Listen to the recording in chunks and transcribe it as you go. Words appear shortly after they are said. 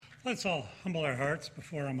Let's all humble our hearts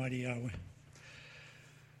before Almighty Yahweh.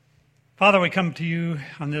 Father, we come to you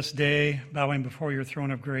on this day, bowing before your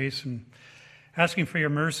throne of grace and asking for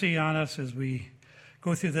your mercy on us as we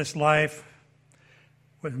go through this life.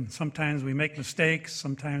 When sometimes we make mistakes,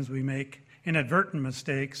 sometimes we make inadvertent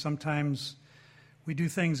mistakes, sometimes we do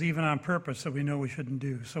things even on purpose that we know we shouldn't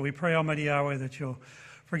do. So we pray, Almighty Yahweh, that you'll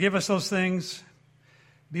forgive us those things,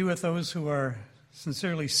 be with those who are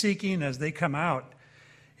sincerely seeking as they come out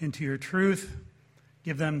into your truth.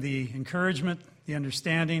 Give them the encouragement, the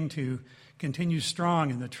understanding to continue strong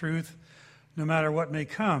in the truth, no matter what may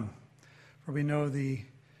come. For we know the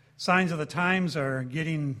signs of the times are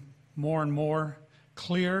getting more and more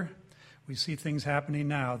clear. We see things happening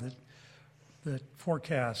now that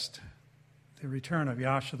forecast the return of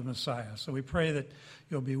Yahshua the Messiah. So we pray that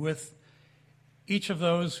you'll be with each of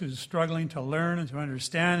those who's struggling to learn and to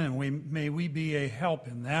understand, and may we be a help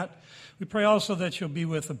in that. We pray also that you'll be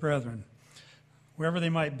with the brethren, wherever they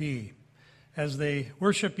might be, as they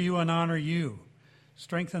worship you and honor you.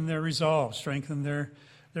 Strengthen their resolve, strengthen their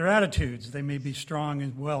attitudes. They may be strong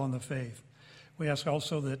and well in the faith. We ask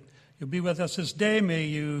also that you'll be with us this day. May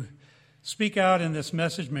you speak out in this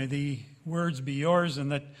message. May the words be yours,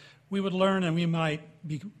 and that we would learn and we might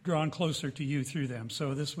be drawn closer to you through them.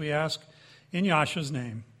 So this we ask in Yahshua's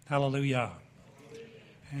name. Hallelujah.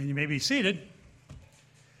 And you may be seated.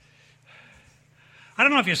 I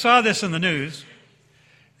don't know if you saw this in the news.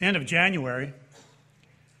 End of January.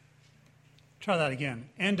 Try that again.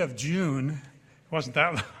 End of June. It wasn't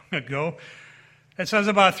that long ago. It says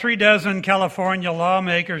about 36 California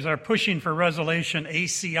lawmakers are pushing for Resolution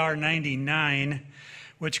ACR 99,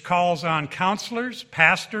 which calls on counselors,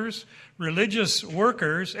 pastors, religious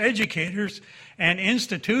workers, educators, and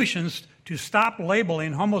institutions to stop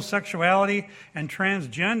labeling homosexuality and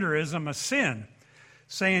transgenderism a sin,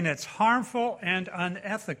 saying it's harmful and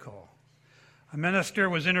unethical. A minister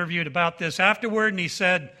was interviewed about this afterward, and he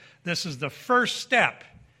said this is the first step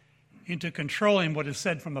into controlling what is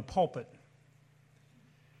said from the pulpit.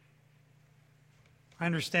 I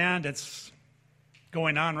understand it's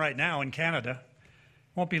going on right now in Canada.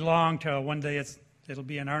 Won't be long till one day it'll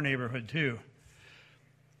be in our neighborhood too.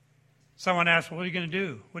 Someone asked, what are you going to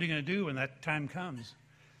do? What are you going to do when that time comes?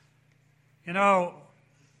 You know,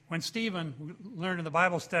 when Stephen, we learned in the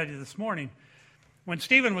Bible study this morning, when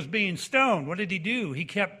Stephen was being stoned, what did he do? He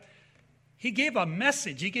gave a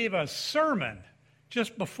message, he gave a sermon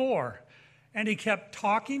just before, and he kept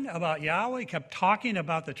talking about Yahweh, he kept talking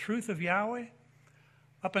about the truth of Yahweh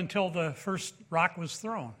up until the first rock was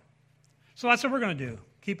thrown. So that's what we're going to do.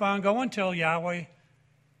 Keep on going until Yahweh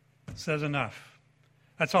says enough.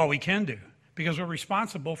 That's all we can do, because we're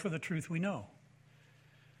responsible for the truth we know.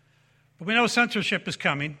 But we know censorship is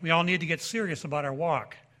coming. We all need to get serious about our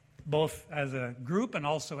walk, both as a group and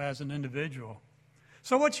also as an individual.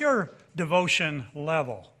 So what's your devotion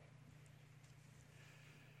level?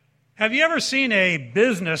 Have you ever seen a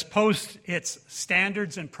business post its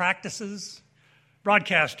standards and practices?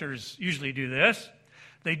 Broadcasters usually do this.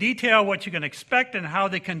 They detail what you can expect and how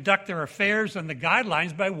they conduct their affairs and the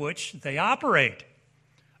guidelines by which they operate.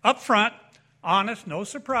 Up front, honest, no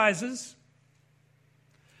surprises.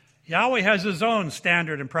 Yahweh has his own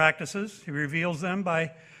standard and practices. He reveals them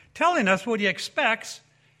by telling us what he expects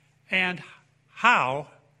and how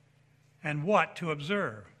and what to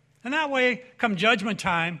observe. And that way, come judgment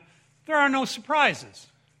time, there are no surprises,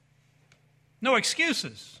 no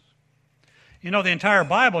excuses. You know, the entire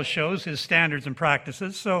Bible shows his standards and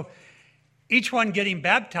practices, so each one getting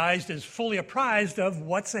baptized is fully apprised of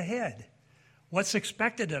what's ahead, what's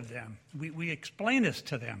expected of them. We explain this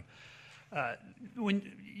to them.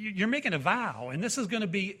 When you're making a vow, and this is going to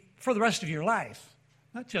be for the rest of your life,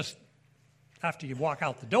 not just after you walk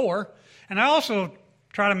out the door. And I also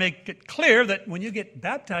try to make it clear that when you get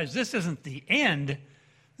baptized, this isn't the end.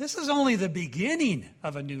 This is only the beginning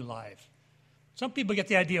of a new life. Some people get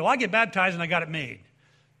the idea, well, I get baptized and I got it made.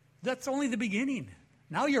 That's only the beginning.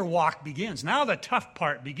 Now your walk begins. Now the tough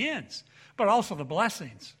part begins, but also the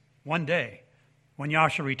blessings one day when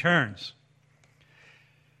Yahshua returns.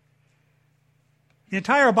 The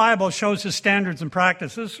entire Bible shows his standards and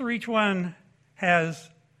practices, so each one has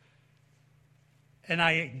an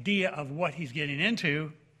idea of what he's getting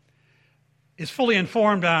into, is fully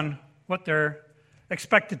informed on what they're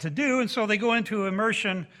expected to do, and so they go into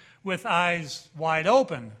immersion with eyes wide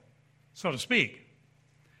open, so to speak.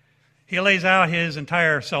 He lays out his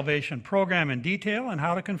entire salvation program in detail and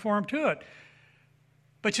how to conform to it.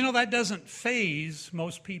 But you know, that doesn't faze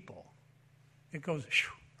most people. It goes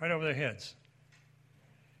right over their heads.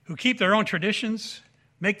 Who keep their own traditions,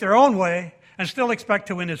 make their own way, and still expect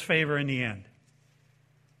to win his favor in the end.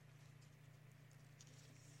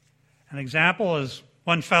 An example is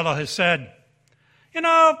one fellow has said,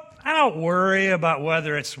 I don't worry about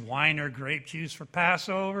whether it's wine or grape juice for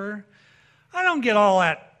Passover. I don't get all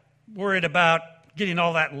that worried about getting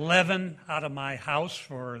all that leaven out of my house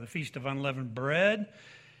for the Feast of Unleavened Bread.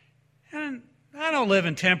 And I don't live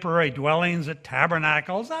in temporary dwellings at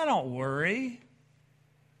tabernacles. I don't worry.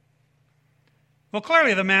 Well,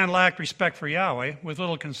 clearly the man lacked respect for Yahweh with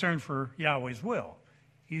little concern for Yahweh's will.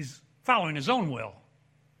 He's following his own will.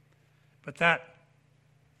 But that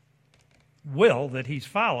will that he's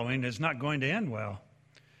following is not going to end well.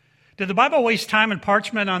 Did the Bible waste time and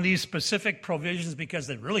parchment on these specific provisions because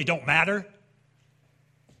they really don't matter?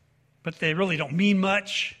 But they really don't mean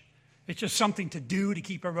much? It's just something to do to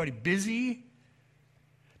keep everybody busy?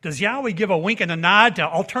 Does Yahweh give a wink and a nod to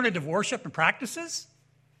alternative worship and practices?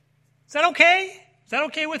 Is that okay? Is that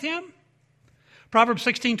okay with him? Proverbs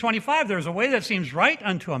 16:25, there's a way that seems right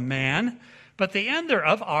unto a man, but the end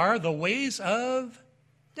thereof are the ways of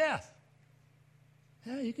death.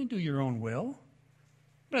 Yeah, you can do your own will,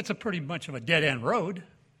 but it's a pretty much of a dead-end road.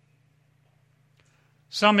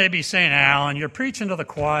 Some may be saying, Alan, you're preaching to the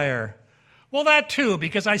choir. Well, that too,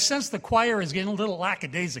 because I sense the choir is getting a little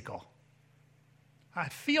lackadaisical. I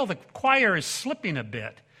feel the choir is slipping a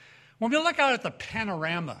bit. When we look out at the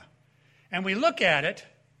panorama, and we look at it,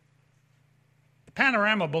 the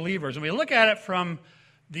panorama believers, and we look at it from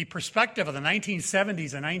the perspective of the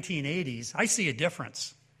 1970s and 1980s, I see a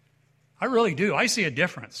difference. I really do. I see a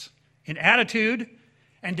difference in attitude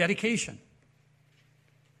and dedication.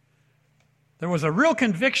 There was a real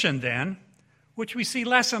conviction then, which we see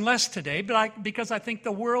less and less today, because I think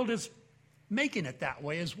the world is making it that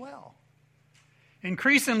way as well.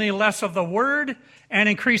 Increasingly less of the word and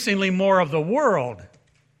increasingly more of the world.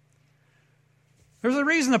 There's a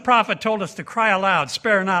reason the prophet told us to cry aloud,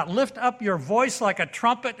 spare not, lift up your voice like a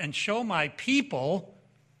trumpet and show my people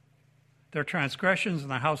their transgressions, in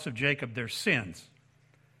the house of Jacob their sins.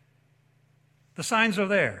 The signs are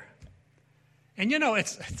there. And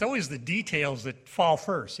it's always the details that fall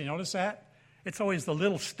first. You notice that? It's always the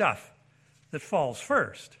little stuff that falls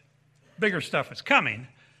first. Bigger stuff is coming,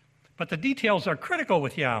 but the details are critical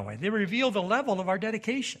with Yahweh. They reveal the level of our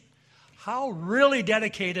dedication. How really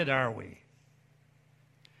dedicated are we?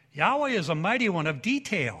 Yahweh is a mighty one of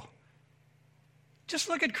detail. Just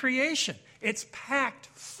look at creation. It's packed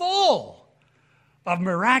full of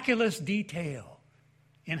miraculous detail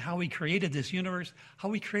in how he created this universe,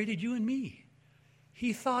 how he created you and me.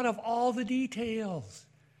 He thought of all the details.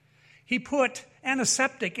 He put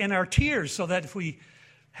antiseptic in our tears so that if we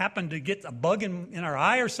happen to get a bug in our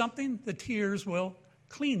eye or something, the tears will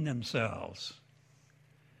clean themselves.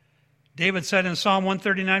 David said in Psalm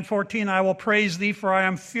 139:14, I will praise thee, for I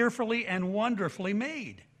am fearfully and wonderfully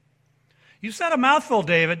made. You said a mouthful,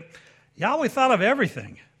 David. Yahweh thought of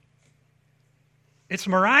everything. It's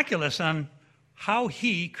miraculous on how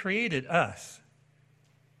he created us.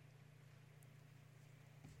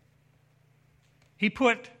 He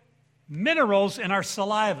put minerals in our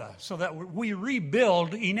saliva so that we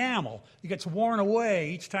rebuild enamel. It gets worn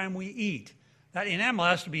away each time we eat. That enamel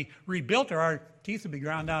has to be rebuilt or our teeth will be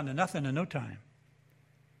ground down to nothing in no time.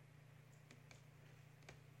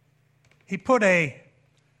 He put a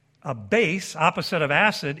base, opposite of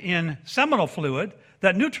acid, in seminal fluid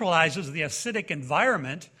that neutralizes the acidic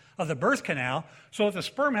environment of the birth canal so that the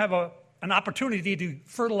sperm have an opportunity to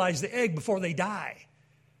fertilize the egg before they die.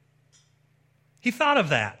 He thought of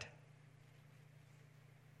that.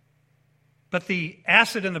 But the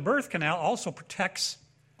acid in the birth canal also protects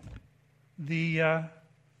the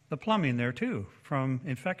plumbing there too from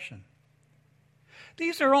infection.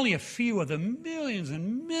 These are only a few of the millions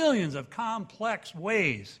and millions of complex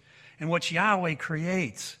ways in which Yahweh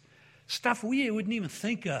creates. Stuff we wouldn't even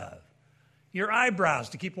think of. Your eyebrows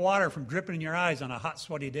to keep water from dripping in your eyes on a hot,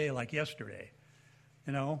 sweaty day like yesterday.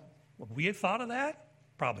 Would we have thought of that?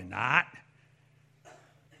 Probably not.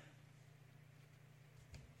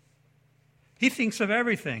 He thinks of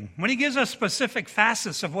everything. When he gives us specific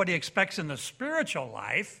facets of what he expects in the spiritual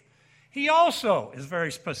life, he also is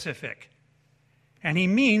very specific. And he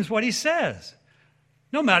means what he says,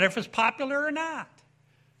 no matter if it's popular or not.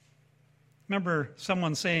 Remember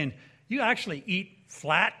someone saying, you actually eat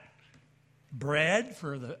flat bread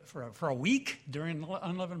for a week during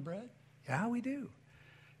unleavened bread? Yeah, we do.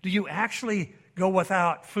 Do you actually go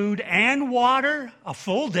without food and water a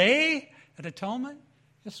full day at atonement?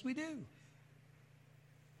 Yes, we do.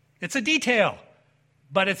 It's a detail,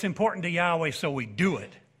 but it's important to Yahweh, so we do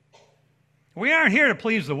it. We aren't here to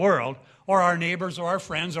please the world or our neighbors or our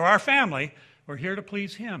friends or our family. We're here to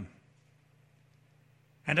please him.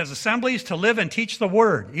 And as assemblies, to live and teach the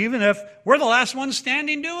word, even if we're the last ones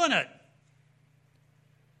standing doing it.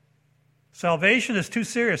 Salvation is too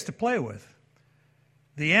serious to play with.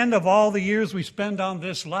 The end of all the years we spend on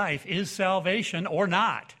this life is salvation or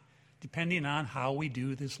not, depending on how we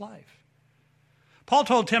do this life. Paul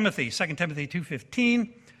told Timothy, 2 Timothy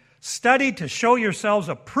 2:15, study to show yourselves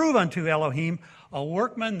approved unto Elohim, a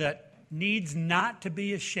workman that needs not to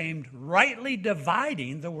be ashamed, rightly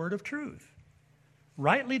dividing the word of truth.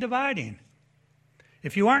 Rightly dividing.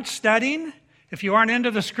 If you aren't studying, if you aren't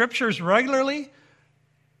into the scriptures regularly,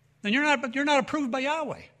 then you're not approved by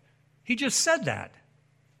Yahweh. He just said that.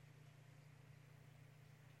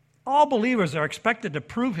 All believers are expected to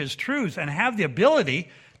prove his truths and have the ability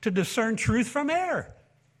to discern truth from error.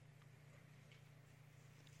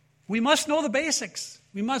 We must know the basics.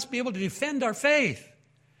 We must be able to defend our faith.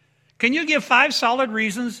 Can you give 5 solid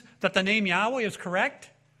reasons that the name Yahweh is correct?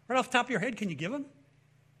 Right off the top of your head, can you give them?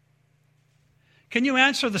 Can you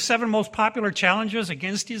answer the 7 most popular challenges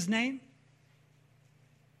against his name?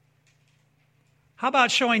 How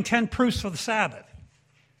about showing 10 proofs for the Sabbath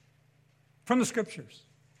from the scriptures?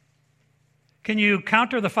 Can you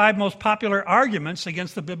counter the 5 most popular arguments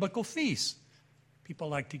against the biblical feasts people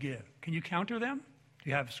like to give? Can you counter them? Do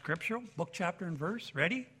you have scriptural, book, chapter, and verse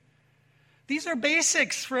ready? These are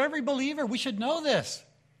basics for every believer. We should know this.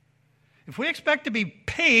 If we expect to be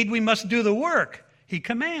paid, we must do the work he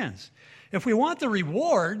commands. If we want the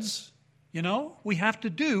rewards, we have to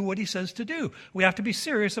do what he says to do. We have to be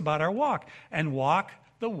serious about our walk and walk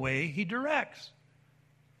the way he directs.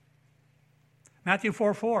 Matthew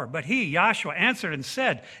 4:4, but he, Yahshua, answered and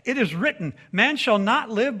said, it is written, man shall not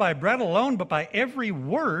live by bread alone, but by every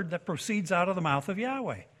word that proceeds out of the mouth of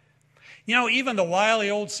Yahweh. Even the wily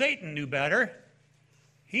old Satan knew better.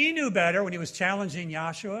 He knew better when he was challenging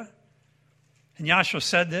Yahshua. And Yahshua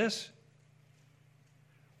said this,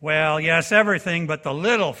 well, yes, everything but the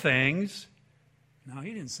little things. No,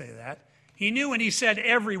 he didn't say that. He knew when he said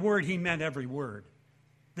every word, he meant every word.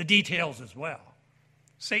 The details as well.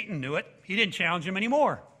 Satan knew it. He didn't challenge him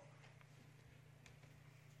anymore.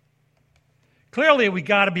 Clearly, we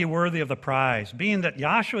got to be worthy of the prize. Being that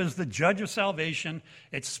Yahshua is the judge of salvation,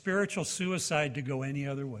 it's spiritual suicide to go any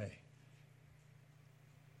other way.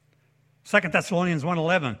 2 Thessalonians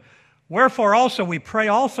 1:11, wherefore also we pray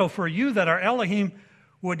also for you that our Elohim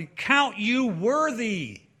would count you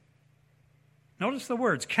worthy. Notice the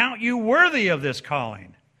words, count you worthy of this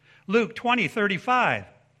calling. Luke 20:35,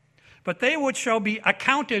 but they which shall be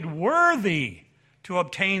accounted worthy to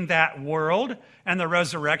obtain that world and the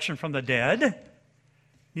resurrection from the dead,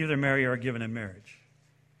 neither marry or are given in marriage.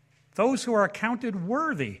 Those who are accounted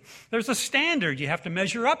worthy. There's a standard you have to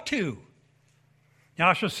measure up to.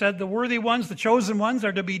 Yahshua said the worthy ones, the chosen ones,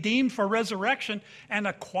 are to be deemed for resurrection and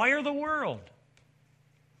acquire the world.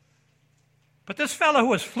 But this fellow who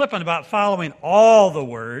was flippant about following all the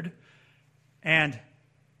word, and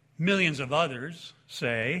millions of others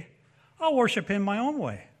say, I'll worship him my own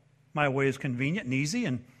way. My way is convenient and easy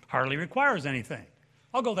and hardly requires anything.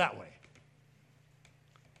 I'll go that way.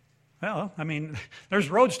 Well, there's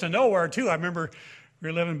roads to nowhere too. I remember we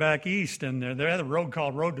were living back east, and they had a road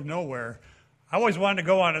called Road to Nowhere. I always wanted to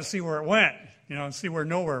go on and see where it went, and see where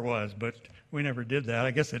nowhere was, but we never did that.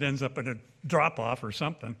 I guess it ends up in a drop-off or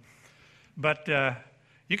something. But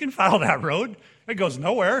you can follow that road. It goes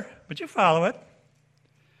nowhere, but you follow it.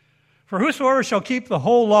 For whosoever shall keep the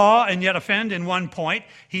whole law and yet offend in one point,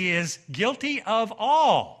 he is guilty of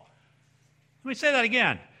all. Let me say that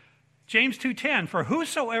again. James 2:10, for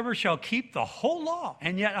whosoever shall keep the whole law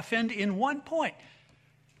and yet offend in one point,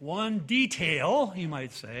 one detail, you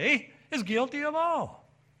might say, is guilty of all.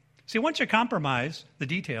 See, once you compromise the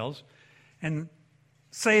details and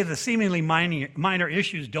say the seemingly minor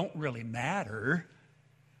issues don't really matter,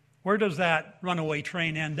 where does that runaway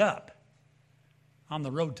train end up? On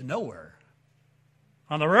the road to nowhere.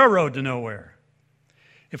 On the railroad to nowhere.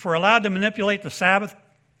 If we're allowed to manipulate the Sabbath,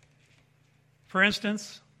 for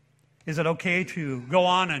instance, is it okay to go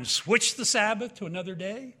on and switch the Sabbath to another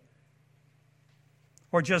day?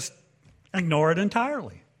 Or just ignore it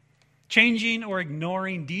entirely? Changing or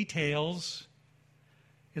ignoring details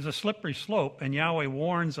is a slippery slope, and Yahweh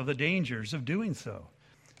warns of the dangers of doing so.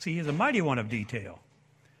 See, he's a mighty one of detail.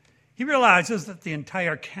 He realizes that the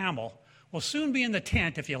entire camel will soon be in the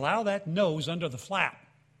tent if you allow that nose under the flap.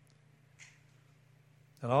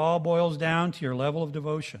 It all boils down to your level of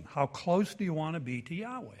devotion. How close do you want to be to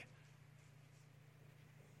Yahweh?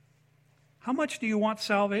 How much do you want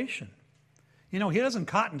salvation? He doesn't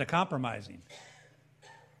cotton to compromising.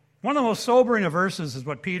 One of the most sobering of verses is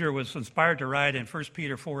what Peter was inspired to write in 1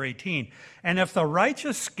 Peter 4:18. And if the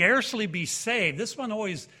righteous scarcely be saved, this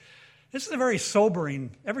is a very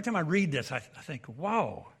sobering, every time I read this, I think,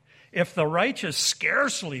 wow. if the righteous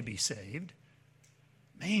scarcely be saved,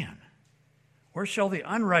 man, where shall the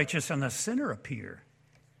unrighteous and the sinner appear?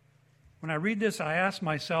 When I read this, I ask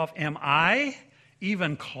myself, am I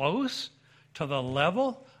even close to the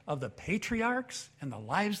level of the patriarchs and the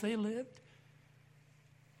lives they lived?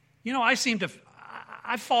 You know, I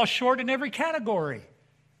fall short in every category.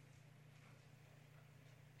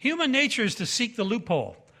 Human nature is to seek the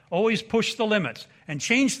loophole, always push the limits, and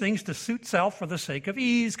change things to suit self for the sake of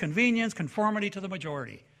ease, convenience, conformity to the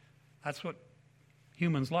majority. That's what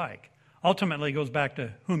humans like. Ultimately, it goes back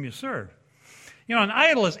to whom you serve. You know, an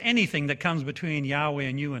idol is anything that comes between Yahweh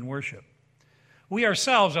and you in worship. We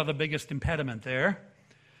ourselves are the biggest impediment there.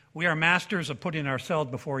 We are masters of putting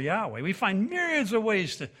ourselves before Yahweh. We find myriads of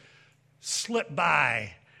ways to slip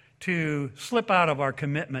by, to slip out of our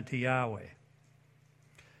commitment to Yahweh.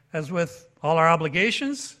 As with all our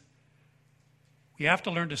obligations, we have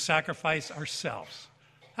to learn to sacrifice ourselves.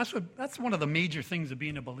 That's one of the major things of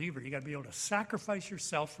being a believer. You got to be able to sacrifice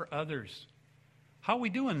yourself for others. How are we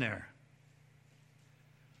doing there?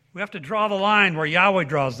 We have to draw the line where Yahweh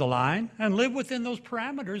draws the line and live within those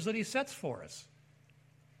parameters that he sets for us.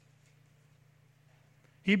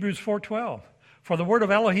 Hebrews 4:12. For the word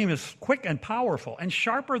of Elohim is quick and powerful and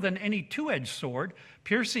sharper than any two-edged sword,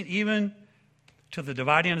 piercing even to the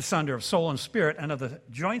dividing asunder of soul and spirit and of the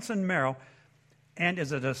joints and marrow, and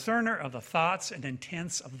is a discerner of the thoughts and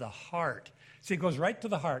intents of the heart. See, it goes right to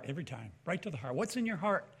the heart every time, right to the heart. What's in your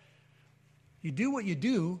heart? You do what you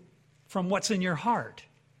do from what's in your heart.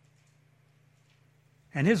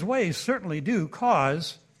 And his ways certainly do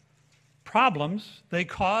cause problems. They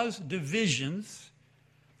cause divisions.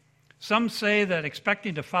 Some say that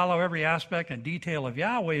expecting to follow every aspect and detail of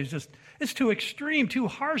Yahweh is it's too extreme, too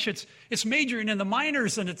harsh. It's majoring in the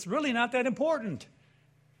minors, and it's really not that important.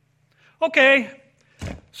 Okay,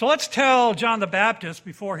 so let's tell John the Baptist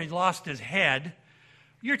before he lost his head,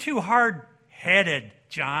 you're too hard-headed,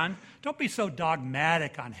 John. Don't be so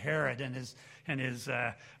dogmatic on Herod and his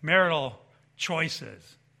marital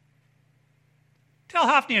choices. Tell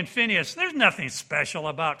Hophni and Phinehas, there's nothing special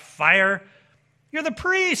about fire. You're the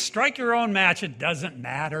priest. Strike your own match. It doesn't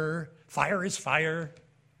matter. Fire is fire.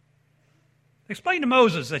 Explain to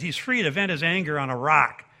Moses that he's free to vent his anger on a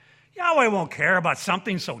rock. Yahweh won't care about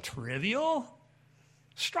something so trivial.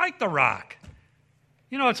 Strike the rock.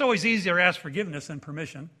 You know, it's always easier to ask forgiveness than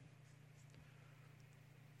permission.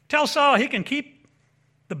 Tell Saul he can keep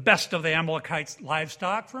the best of the Amalekites'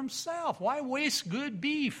 livestock for himself. Why waste good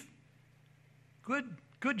beef?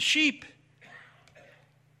 Good sheep?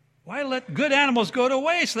 Why let good animals go to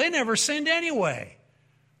waste? They never sinned anyway.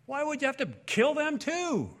 Why would you have to kill them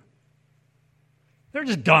too? They're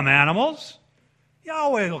just dumb animals.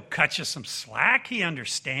 Yahweh will cut you some slack. He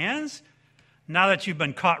understands. Now that you've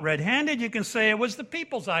been caught red-handed, you can say it was the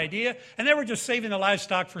people's idea, and they were just saving the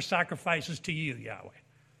livestock for sacrifices to you, Yahweh.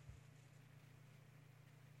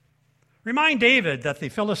 Remind David that the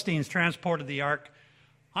Philistines transported the ark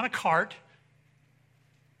on a cart,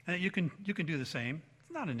 and that you can do the same.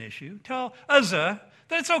 It's not an issue. Tell Uzzah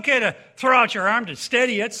that it's okay to throw out your arm to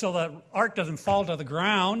steady it so the ark doesn't fall to the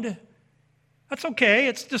ground. That's okay.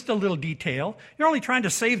 It's just a little detail. You're only trying to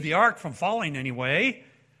save the ark from falling anyway.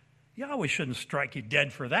 Yahweh shouldn't strike you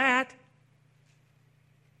dead for that.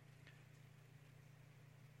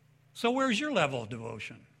 So where's your level of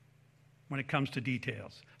devotion when it comes to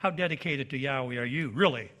details? How dedicated to Yahweh are you,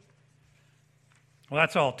 really? Well,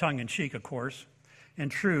 that's all tongue-in-cheek, of course. In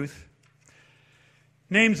truth,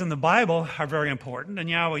 names in the Bible are very important, and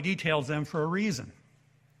Yahweh details them for a reason.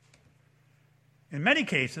 In many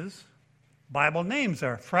cases, Bible names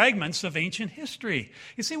are fragments of ancient history.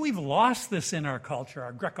 You see, we've lost this in our culture,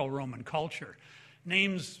 our Greco-Roman culture.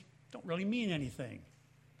 Names don't really mean anything.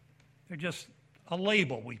 They're just a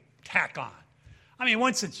label we tack on. I mean,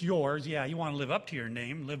 once it's yours, yeah, you want to live up to your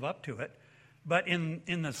name, live up to it. But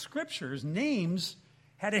in the scriptures, names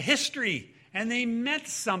had a history, and they meant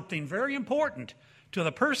something very important to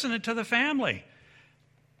the person and to the family.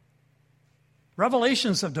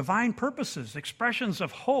 Revelations of divine purposes, expressions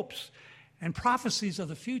of hopes, and prophecies of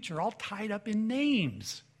the future, all tied up in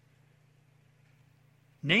names.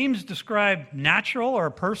 Names describe natural or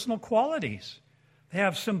personal qualities. They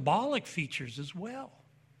have symbolic features as well.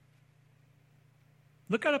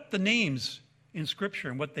 Look up the names in Scripture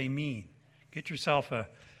and what they mean. Get yourself a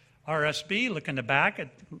RSB, look in the back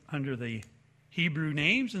under the Hebrew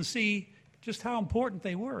names and see just how important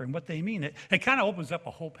they were and what they mean. It kind of opens up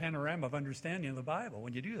a whole panorama of understanding of the Bible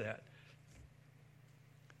when you do that.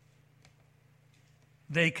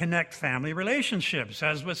 They connect family relationships,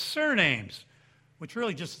 as with surnames, which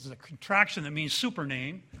really just is a contraction that means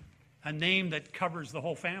supername. a name that covers the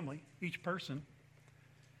whole family, each person.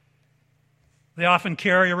 They often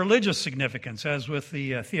carry a religious significance, as with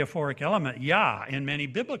the theophoric element, Yah, in many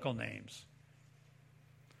biblical names.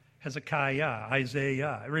 Hezekiah,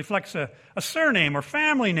 Isaiah. It reflects a surname or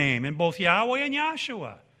family name in both Yahweh and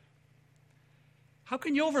Yahshua. How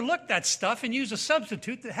can you overlook that stuff and use a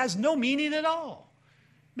substitute that has no meaning at all?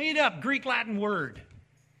 Made up Greek Latin word.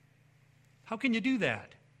 How can you do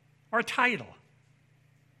that? Or a title.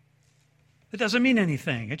 It doesn't mean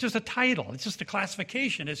anything. It's just a title. It's just a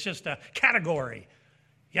classification. It's just a category.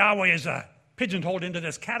 Yahweh is pigeonholed into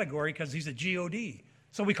this category because he's a G-O-D.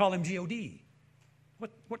 So we call him G-O-D.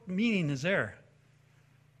 What meaning is there?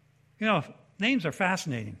 You know, names are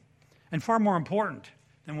fascinating and far more important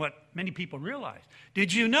than what many people realize.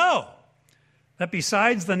 Did you know that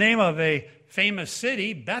besides the name of a famous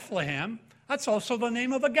city, Bethlehem, that's also the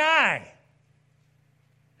name of a guy?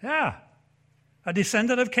 Yeah. A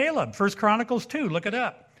descendant of Caleb. 1 Chronicles 2, look it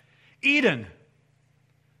up. Eden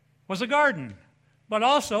was a garden, but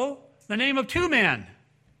also the name of two men.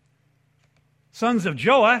 Sons of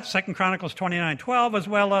Joah, 2 Chronicles 29:12, as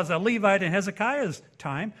well as a Levite in Hezekiah's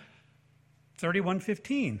time,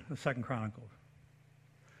 31:15 of 2 Chronicles.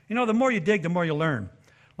 You know, the more you dig, the more you learn.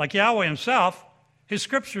 Like Yahweh himself, his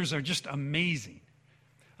scriptures are just amazing.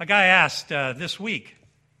 A guy asked this week,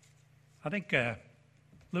 I think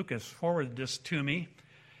Lucas forwarded this to me.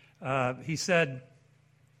 He said,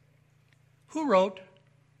 who wrote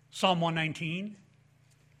Psalm 119?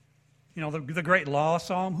 You know, the great law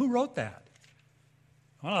psalm. Who wrote that?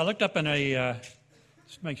 Well, I looked up in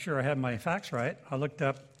just to make sure I have my facts right, I looked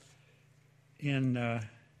up in, I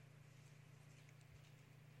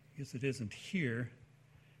guess it isn't here.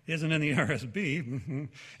 It isn't in the RSB.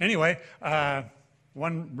 Anyway,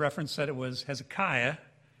 one reference said it was Hezekiah.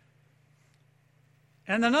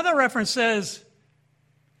 And another reference says,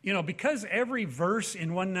 you know, because every verse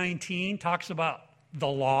in 119 talks about the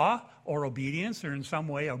law or obedience, or in some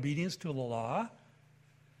way obedience to the law,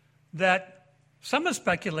 that some have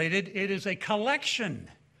speculated it is a collection,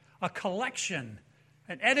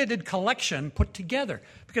 an edited collection put together.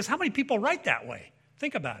 Because how many people write that way?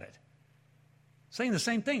 Think about it. Saying the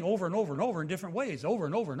same thing over and over and over in different ways, over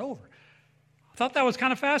and over and over. I thought that was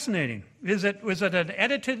kind of fascinating. Was it an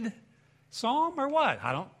edited psalm or what?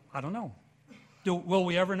 I don't know. Will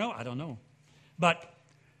we ever know? I don't know. But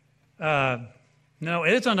no,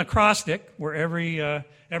 it's an acrostic where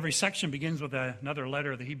every section begins with another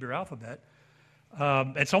letter of the Hebrew alphabet.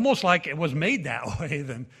 It's almost like it was made that way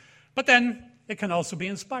then. But then it can also be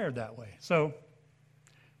inspired that way. So,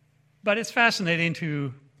 but it's fascinating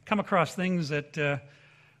to come across things that,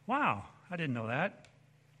 wow, I didn't know that.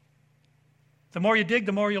 The more you dig,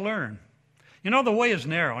 the more you learn. You know, the way is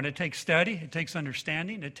narrow, and it takes study, it takes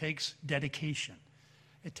understanding, it takes dedication.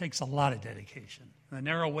 It takes a lot of dedication. The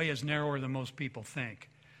narrow way is narrower than most people think.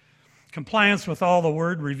 Compliance with all the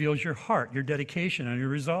word reveals your heart, your dedication, and your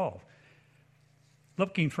resolve.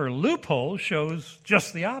 Looking for loopholes shows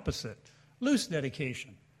just the opposite. Loose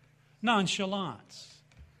dedication, nonchalance,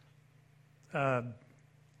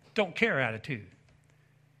 don't care attitude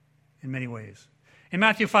in many ways. In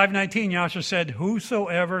Matthew 5:19, Yahshua said,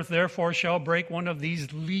 whosoever therefore shall break one of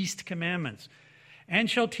these least commandments and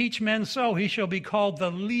shall teach men so, he shall be called the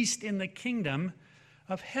least in the kingdom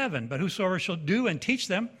of heaven. But whosoever shall do and teach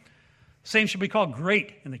them, same shall be called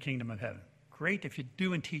great in the kingdom of heaven. Great if you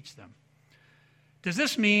do and teach them. Does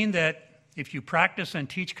this mean that if you practice and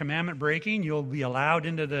teach commandment breaking, you'll be allowed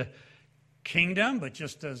into the kingdom, but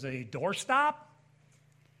just as a doorstop?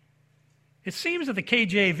 It seems that the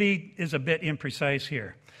KJV is a bit imprecise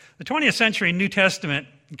here. The 20th century New Testament,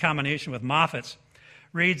 in combination with Moffat's,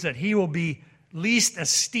 reads that he will be least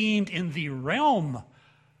esteemed in the realm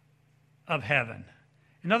of heaven.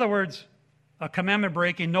 In other words, a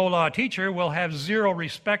commandment-breaking, no-law teacher will have zero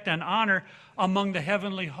respect and honor among the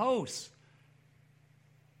heavenly hosts,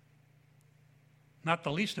 not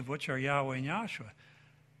the least of which are Yahweh and Yahshua.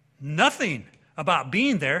 Nothing about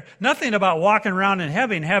being there, nothing about walking around in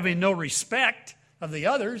heaven having no respect of the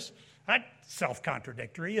others. That's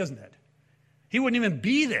self-contradictory, isn't it? He wouldn't even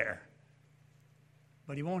be there,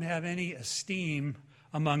 but he won't have any esteem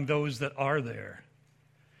among those that are there.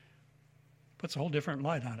 Puts a whole different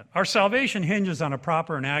light on it. Our salvation hinges on a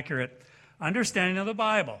proper and accurate understanding of the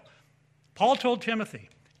Bible. Paul told Timothy,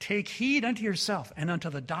 take heed unto yourself and unto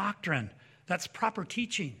the doctrine. That's proper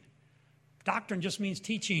teaching. Doctrine just means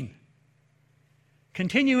teaching.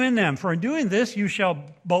 Continue in them, for in doing this you shall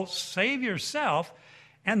both save yourself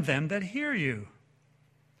and them that hear you.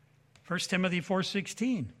 1 Timothy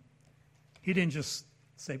 4:16. He didn't just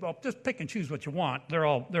say, well, just pick and choose what you want. They're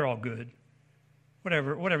all good.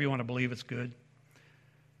 Whatever you want to believe, it's good.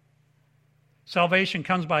 Salvation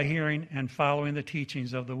comes by hearing and following the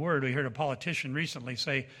teachings of the Word. We heard a politician recently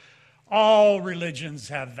say, all religions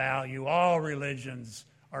have value, all religions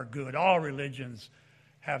are good, all religions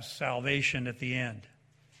have salvation at the end.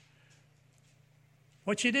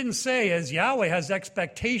 What you didn't say is Yahweh has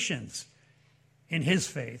expectations in his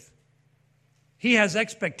faith. He has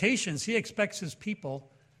expectations. He expects his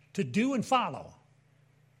people to do and follow.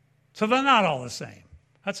 So they're not all the same.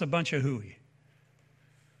 That's a bunch of hooey.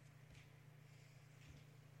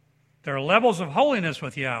 There are levels of holiness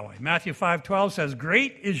with Yahweh. Matthew 5:12 says,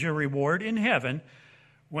 great is your reward in heaven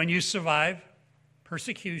when you survive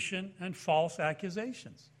persecution and false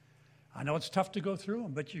accusations. I know it's tough to go through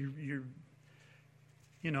them, but you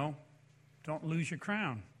don't lose your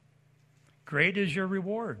crown. Great is your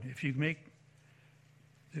reward if you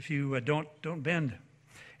don't bend.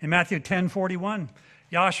 In Matthew 10:41,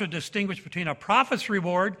 Yahshua distinguished between a prophet's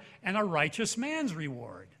reward and a righteous man's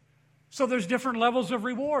reward. So there's different levels of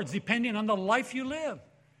rewards depending on the life you live.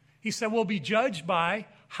 He said we'll be judged by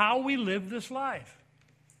how we live this life.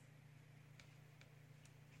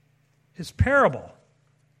 His parable,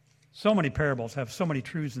 so many parables have so many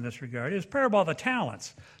truths in this regard. His parable of the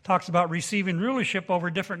talents talks about receiving rulership over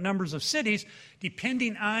different numbers of cities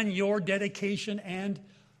depending on your dedication and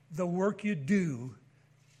the work you do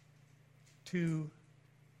to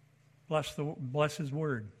bless his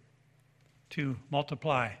word, to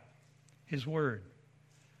multiply his word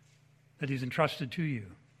that he's entrusted to you.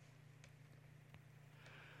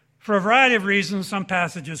 For a variety of reasons, some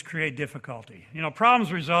passages create difficulty.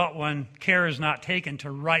 Problems result when care is not taken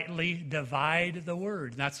to rightly divide the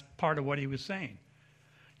word. That's part of what he was saying.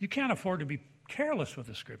 You can't afford to be careless with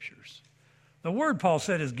the scriptures. The word, Paul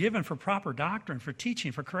said, is given for proper doctrine, for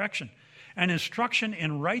teaching, for correction, and instruction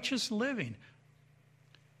in righteous living.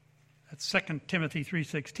 That's 2 Timothy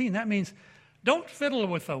 3:16. That means don't fiddle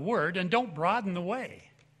with the word and don't broaden the way.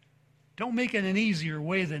 Don't make it an easier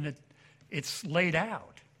way than it's laid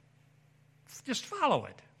out. Just follow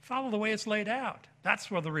it. Follow the way it's laid out.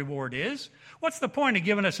 That's where the reward is. What's the point of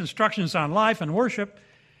giving us instructions on life and worship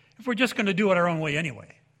if we're just going to do it our own way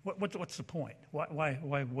anyway? What's the point?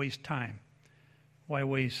 Why waste time? Why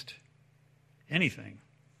waste anything?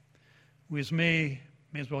 We may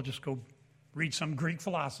as well just go read some Greek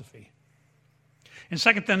philosophy. In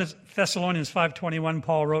 2 Thessalonians 5:21,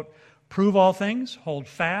 Paul wrote, prove all things, hold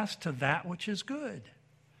fast to that which is good.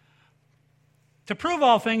 To prove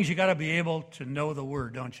all things, you got to be able to know the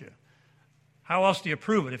word, don't you? How else do you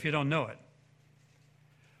prove it if you don't know it?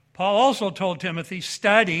 Paul also told Timothy,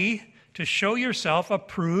 study to show yourself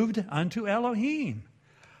approved unto Elohim,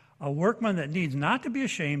 a workman that needs not to be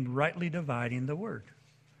ashamed, rightly dividing the word.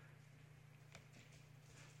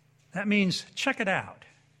 That means check it out.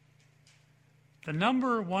 The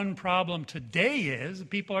number one problem today is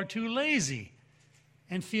people are too lazy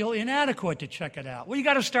and feel inadequate to check it out. Well, you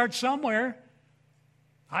got to start somewhere.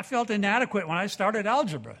 I felt inadequate when I started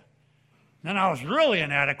algebra. Then I was really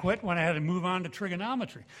inadequate when I had to move on to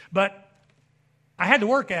trigonometry. But I had to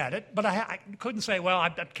work at it, but I couldn't say, well, I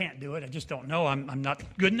can't do it. I just don't know. I'm not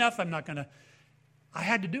good enough. I'm not going to. I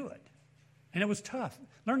had to do it. And it was tough.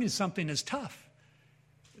 Learning something is tough.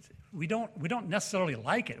 We don't necessarily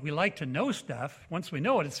like it. We like to know stuff. Once we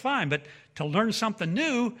know it, it's fine. But to learn something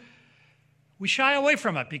new, we shy away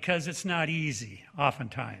from it because it's not easy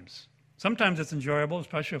oftentimes. Sometimes it's enjoyable,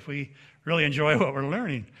 especially if we really enjoy what we're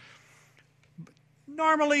learning. But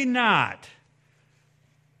normally not.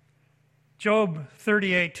 Job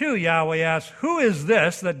 38:2, Yahweh asks, who is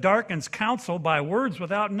this that darkens counsel by words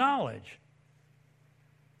without knowledge?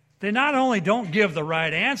 They not only don't give the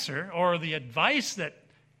right answer or the advice that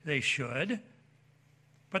they should,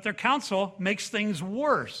 but their counsel makes things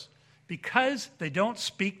worse because they don't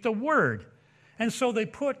speak the word. And so they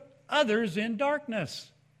put others in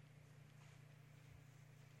darkness.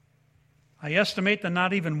 I estimate that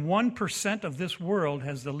not even 1% of this world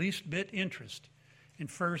has the least bit interest in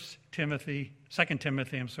 2 Timothy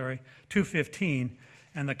 2:15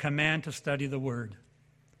 and the command to study the word.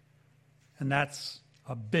 And that's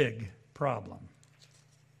a big problem.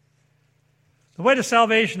 The way to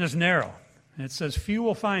salvation is narrow. And it says few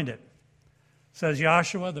will find it. It says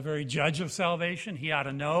Yahshua, the very judge of salvation, he ought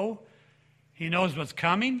to know. He knows what's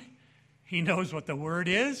coming. He knows what the word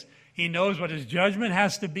is. He knows what his judgment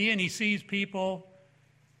has to be, and he sees people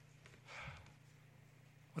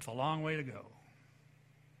with a long way to go.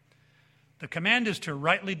 The command is to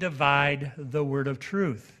rightly divide the word of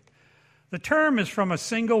truth. The term is from a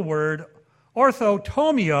single word,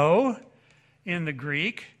 orthotomio in the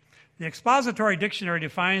Greek. The Expository Dictionary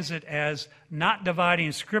defines it as not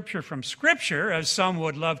dividing Scripture from Scripture, as some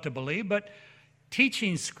would love to believe, but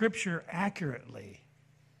teaching Scripture accurately.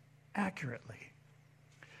 Accurately.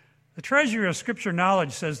 The Treasury of Scripture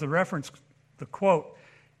Knowledge says the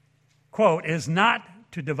quote, is not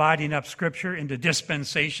to dividing up Scripture into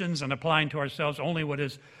dispensations and applying to ourselves only what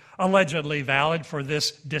is allegedly valid for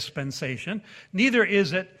this dispensation. Neither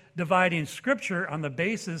is it dividing Scripture on the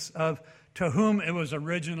basis of to whom it was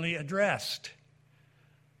originally addressed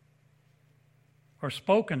or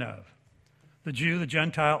spoken of, the Jew, the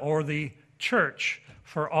Gentile, or the church.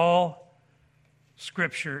 For all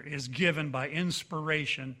Scripture is given by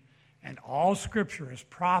inspiration, and all Scripture is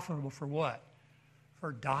profitable for what?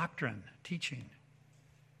 For doctrine, teaching.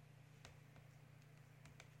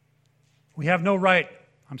 We have no right,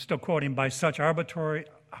 I'm still quoting, by such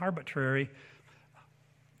arbitrary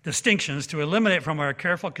distinctions to eliminate from our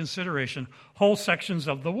careful consideration whole sections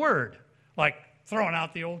of the Word, like throwing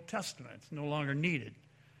out the Old Testament. It's no longer needed.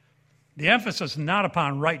 The emphasis is not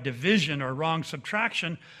upon right division or wrong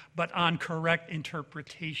subtraction, but on correct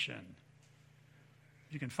interpretation.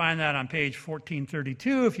 You can find that on page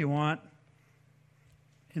 1432 if you want,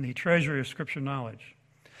 in the Treasury of Scripture Knowledge.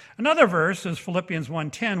 Another verse is Philippians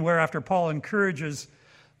 1:10, where after Paul encourages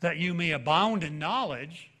that you may abound in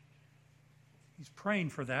knowledge, he's praying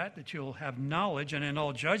for that you'll have knowledge, and in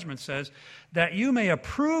all judgment says, that you may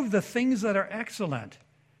approve the things that are excellent.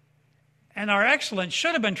 And our excellent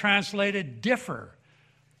should have been translated differ.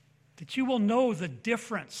 That you will know the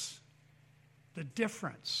difference. The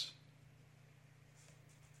difference.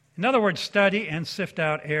 In other words, study and sift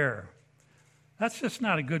out error. That's just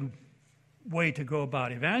not a good way to go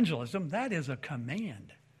about evangelism. That is a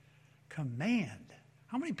command. Command.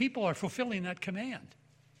 How many people are fulfilling that command?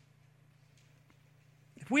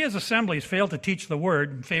 If we as assemblies fail to teach the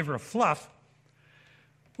Word in favor of fluff,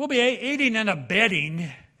 we'll be aiding and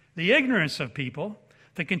abetting the ignorance of people,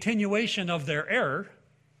 the continuation of their error,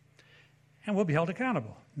 and we'll be held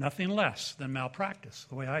accountable. Nothing less than malpractice,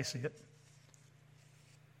 the way I see it.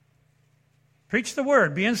 Preach the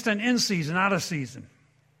Word. Be instant in season, out of season.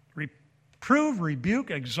 Reprove,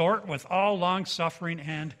 rebuke, exhort with all long-suffering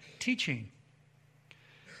and teaching.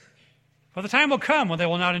 For the time will come when they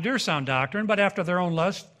will not endure sound doctrine, but after their own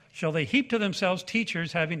lust shall they heap to themselves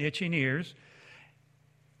teachers having itching ears.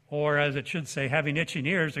 Or as it should say, having itching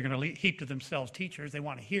ears, they're going to heap to themselves teachers. They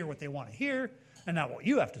want to hear what they want to hear, and not what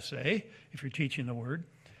you have to say if you're teaching the Word.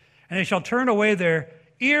 And they shall turn away their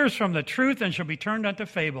ears from the truth and shall be turned unto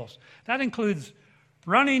fables. That includes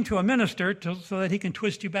running to a minister so that he can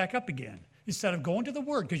twist you back up again, instead of going to the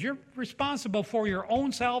Word, because you're responsible for your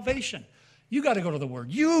own salvation. You got to go to the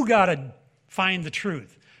Word. You got to find the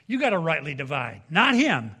truth. You got to rightly divide, not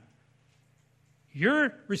him.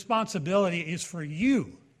 Your responsibility is for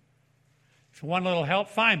you. If you want a little help,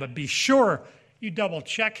 fine, but be sure you double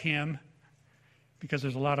check him, because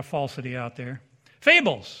there's a lot of falsity out there.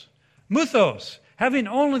 Fables, mythos, having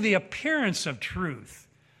only the appearance of truth.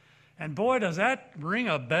 And boy, does that ring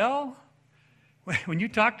a bell? When you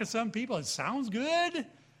talk to some people, it sounds good,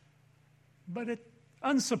 but it's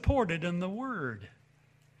unsupported in the Word.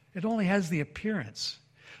 It only has the appearance.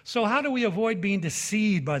 So how do we avoid being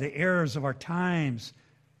deceived by the errors of our times?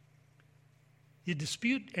 You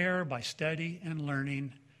dispute error by study and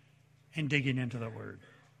learning and digging into the Word.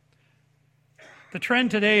 The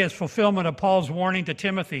trend today is fulfillment of Paul's warning to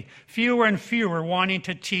Timothy. Fewer and fewer wanting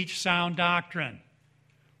to teach sound doctrine.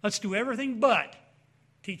 Let's do everything but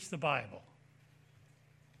teach the Bible.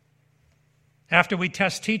 After we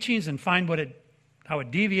test teachings and find how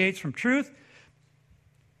it deviates from truth,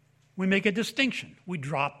 we make a distinction. We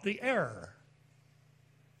drop the error.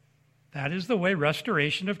 That is the way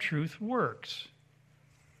restoration of truth works.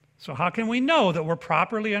 So how can we know that we're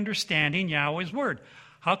properly understanding Yahweh's Word?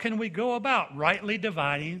 How can we go about rightly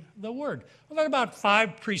dividing the Word? Well, there are about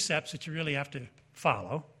 5 precepts that you really have to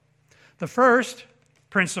follow. The first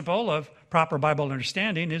principle of proper Bible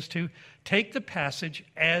understanding is to take the passage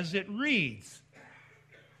as it reads.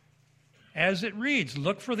 As it reads.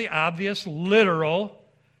 Look for the obvious literal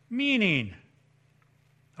meaning.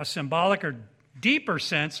 A symbolic or deeper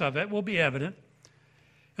sense of it will be evident,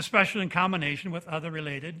 especially in combination with other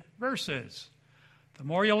related verses. The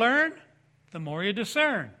more you learn, the more you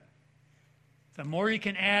discern. The more you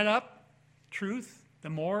can add up truth, the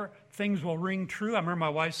more things will ring true. I remember my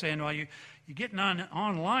wife saying, well, you're getting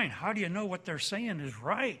online. How do you know what they're saying is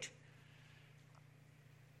right?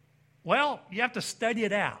 Well, you have to study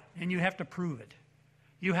it out, and you have to prove it.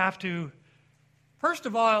 You have to, first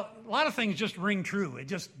of all, a lot of things just ring true. It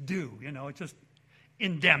just do, it's just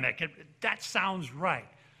endemic. That sounds right.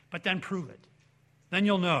 But then prove it. Then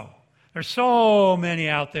you'll know. There's so many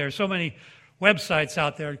out there, so many websites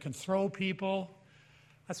out there that can throw people.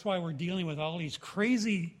 That's why we're dealing with all these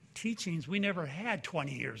crazy teachings we never had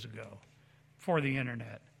 20 years ago before the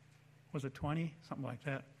internet. Was it 20? Something like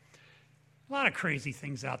that. A lot of crazy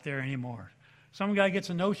things out there anymore. Some guy gets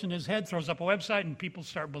a notion in his head, throws up a website, and people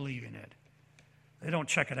start believing it. They don't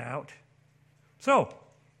check it out. So,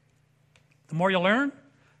 the more you learn,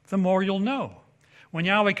 the more you'll know. When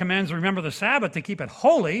Yahweh commands, remember the Sabbath to keep it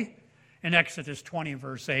holy, in Exodus 20,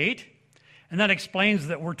 verse 8, and then explains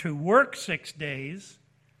that we're to work 6 days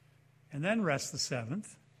and then rest the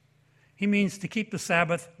seventh, he means to keep the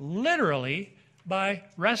Sabbath literally by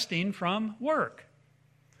resting from work.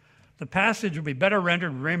 The passage will be better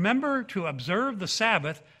rendered, remember to observe the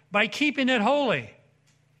Sabbath by keeping it holy,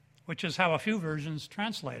 which is how a few versions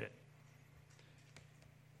translate it.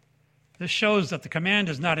 This shows that the command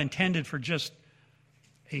is not intended for just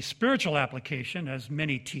a spiritual application, as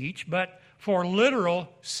many teach, but for literal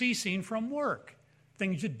ceasing from work.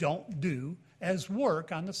 Things you don't do as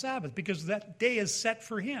work on the Sabbath, because that day is set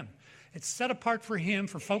for Him. It's set apart for Him,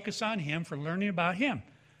 for focus on Him, for learning about Him.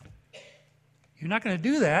 You're not going to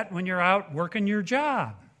do that when you're out working your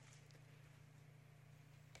job.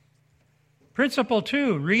 Principle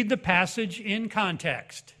 2, read the passage in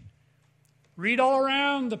context. Read all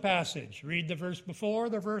around the passage. Read the verse before,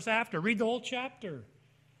 the verse after. Read the whole chapter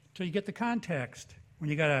until you get the context when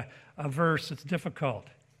you got a verse that's difficult.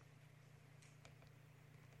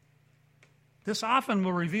 This often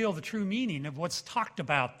will reveal the true meaning of what's talked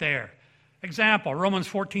about there. Example, Romans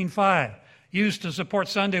 14:5, used to support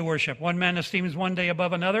Sunday worship. One man esteems one day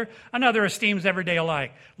above another, another esteems every day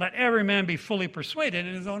alike. Let every man be fully persuaded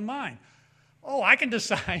in his own mind. Oh, I can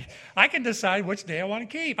decide which day I want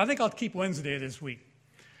to keep. I think I'll keep Wednesday this week.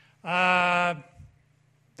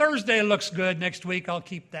 Thursday looks good. Next week I'll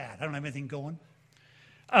keep that. I don't have anything going.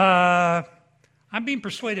 I'm being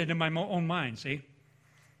persuaded in my own mind, see?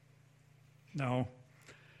 No.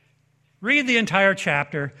 Read the entire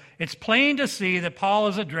chapter. It's plain to see that Paul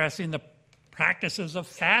is addressing the practices of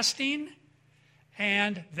fasting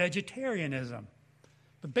and vegetarianism.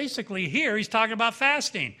 But basically here he's talking about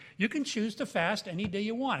fasting. You can choose to fast any day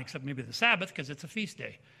you want, except maybe the Sabbath because it's a feast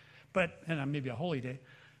day, and maybe a holy day.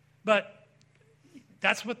 But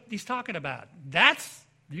that's what he's talking about.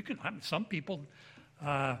 Some people,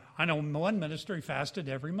 I know one minister, he fasted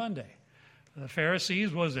every Monday. The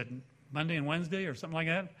Pharisees, was it Monday and Wednesday or something like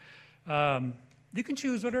that? You can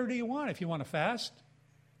choose whatever day you want if you want to fast.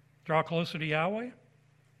 Draw closer to Yahweh.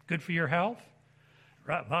 Good for your health.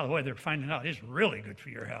 By the way, they're finding out it's really good for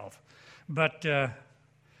your health. But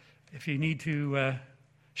if you need to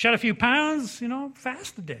shed a few pounds,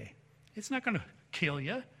 fast a day. It's not going to kill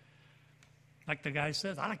you. Like the guy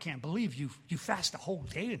says, I can't believe you fast a whole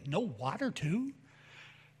day and no water too.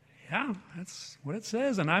 Yeah, that's what it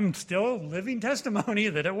says, and I'm still living testimony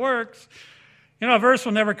that it works. A verse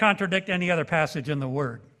will never contradict any other passage in the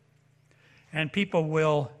Word. And people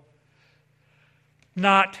will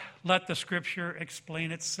not let the Scripture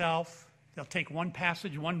explain itself. They'll take one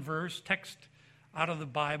passage, one verse, text out of the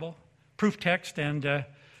Bible, proof text, and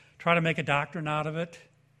try to make a doctrine out of it.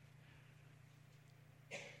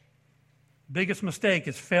 Biggest mistake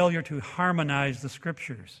is failure to harmonize the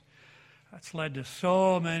Scriptures. That's led to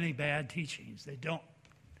so many bad teachings. They don't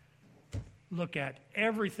look at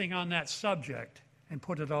everything on that subject and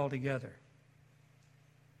put it all together.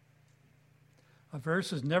 A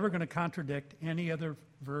verse is never going to contradict any other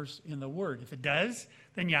verse in the Word. If it does,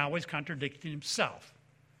 then Yahweh's contradicting Himself.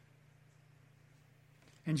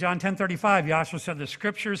 In John 10:35, Yahshua said, the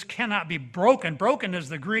Scriptures cannot be broken. Broken is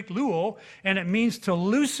the Greek luo, and it means to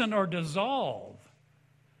loosen or dissolve.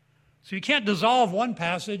 So you can't dissolve one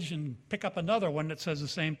passage and pick up another one that says the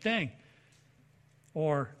same thing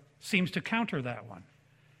or seems to counter that one.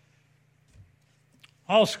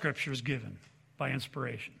 All Scripture is given by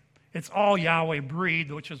inspiration. It's all Yahweh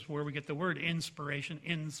breathed, which is where we get the word inspiration,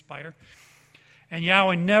 inspire. And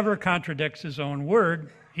Yahweh never contradicts His own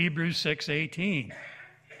word, Hebrews 6:18.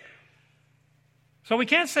 So we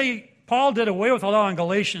can't say Paul did away with the law in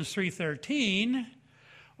Galatians 3:13,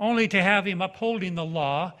 only to have him upholding the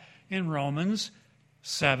law in Romans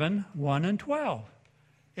 7:1 and 12.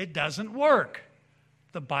 It doesn't work.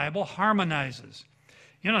 The Bible harmonizes.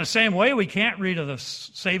 In the same way, we can't read of the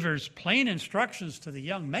Savior's plain instructions to the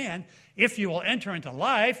young man, if you will enter into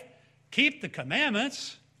life, keep the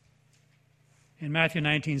commandments, in Matthew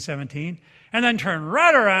 19:17, and then turn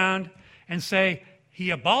right around and say,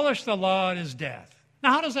 He abolished the law at His death.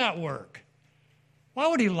 Now, how does that work? Why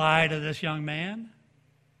would He lie to this young man?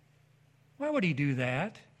 Why would He do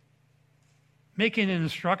that? Making an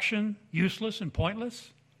instruction useless and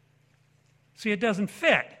pointless? See, it doesn't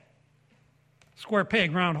fit. Square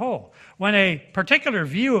peg, round hole. When a particular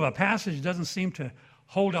view of a passage doesn't seem to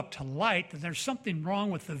hold up to light, then there's something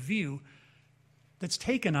wrong with the view that's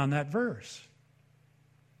taken on that verse.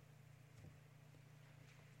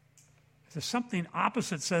 If there's something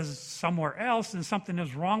opposite says somewhere else, then something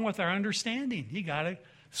is wrong with our understanding. You got to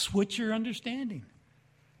switch your understanding.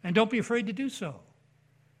 And don't be afraid to do so.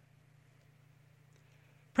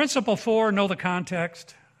 Principle 4, know the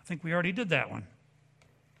context. I think we already did that one.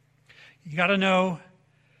 You got to know,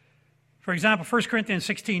 for example, 1 Corinthians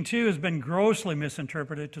 16:2 has been grossly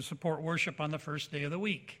misinterpreted to support worship on the first day of the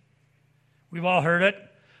week. We've all heard it.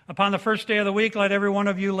 Upon the first day of the week, let every one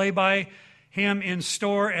of you lay by him in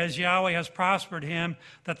store as Yahweh has prospered him,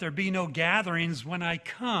 that there be no gatherings when I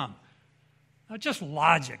come. Now, just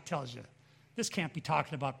logic tells you this can't be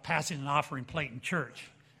talking about passing an offering plate in church.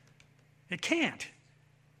 It can't.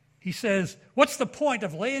 He says, what's the point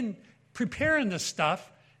of preparing this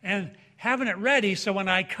stuff and having it ready so when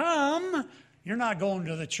I come, you're not going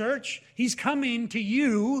to the church. He's coming to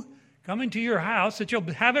you, coming to your house, that you'll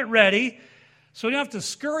have it ready. So you don't have to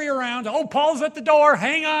scurry around. Oh, Paul's at the door.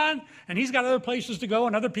 Hang on. And he's got other places to go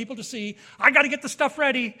and other people to see. I got to get the stuff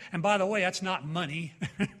ready. And by the way, that's not money.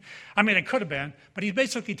 I mean, it could have been. But he's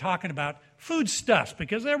basically talking about foodstuffs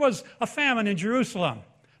because there was a famine in Jerusalem.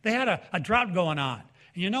 They had a drought going on.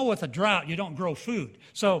 And you know, with a drought, you don't grow food.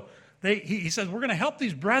 So he says, we're going to help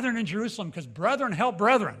these brethren in Jerusalem because brethren help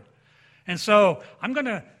brethren. And so I'm going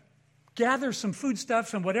to gather some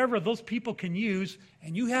foodstuffs and whatever those people can use,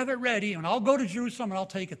 and you have it ready, and I'll go to Jerusalem and I'll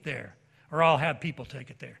take it there. Or I'll have people take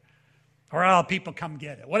it there. Or I'll have people come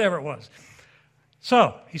get it, whatever it was.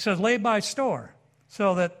 So he says, lay by store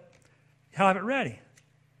so that you'll have it ready.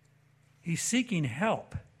 He's seeking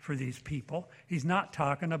help for these people. He's not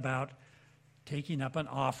talking about taking up an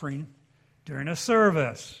offering during a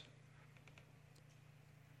service.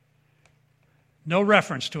 No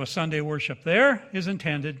reference to a Sunday worship there is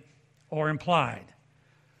intended or implied.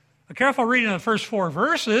 A careful reading of the first 4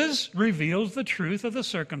 verses reveals the truth of the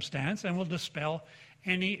circumstance and will dispel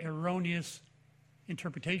any erroneous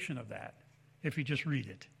interpretation of that if you just read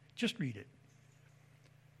it. Just read it.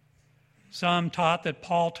 Some taught that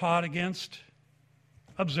Paul taught against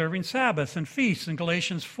observing Sabbaths and feasts in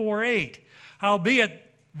Galatians 4:8.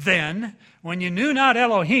 Howbeit then, when you knew not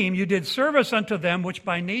Elohim, you did service unto them which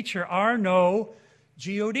by nature are no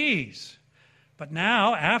gods. But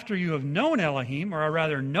now, after you have known Elohim, or are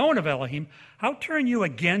rather known of Elohim, how turn you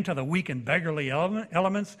again to the weak and beggarly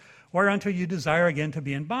elements, whereunto you desire again to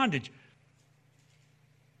be in bondage?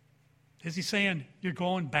 Is he saying you're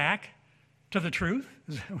going back to the truth?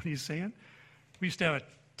 Is that what he's saying? We used to have a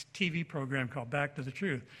TV program called Back to the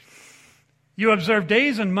Truth. You observe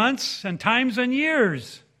days and months and times and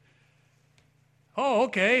years. Oh,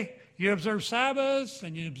 okay. You observe Sabbaths,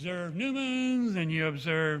 and you observe new moons, and you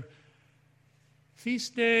observe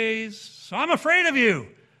feast days. So I'm afraid of you,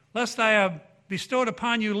 lest I have bestowed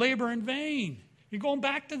upon you labor in vain. You're going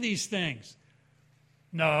back to these things.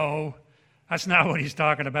 No, that's not what he's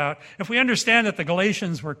talking about. If we understand that the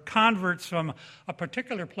Galatians were converts from a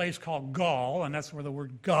particular place called Gaul, and that's where the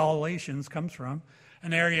word Galatians comes from,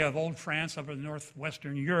 an area of old France over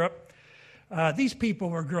northwestern Europe, these people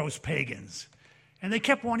were gross pagans. And they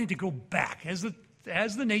kept wanting to go back, as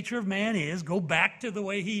the nature of man is, go back to the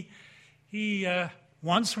way he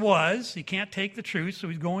once was. He can't take the truth, so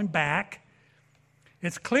he's going back.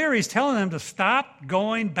 It's clear he's telling them to stop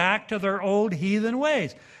going back to their old heathen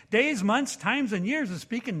ways. Days, months, times, and years is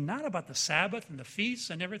speaking not about the Sabbath and the feasts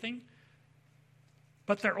and everything,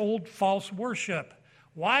 but their old false worship.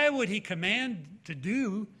 Why would he command to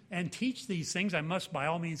do and teach these things? I must by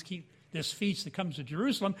all means keep this feast that comes to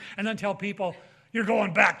Jerusalem, and then tell people, you're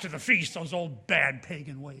going back to the feast, those old bad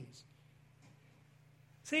pagan ways.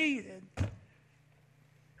 See,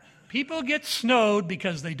 people get snowed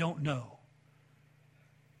because they don't know.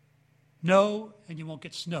 Know, and you won't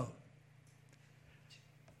get snowed.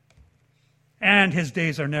 And his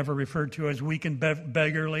days are never referred to as weak and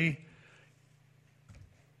beggarly.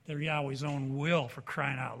 They're Yahweh's own will, for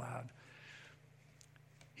crying out loud.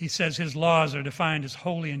 He says his laws are defined as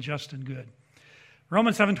holy and just and good.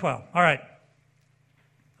 Romans 7:12. All right.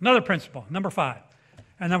 Another principle, number 5.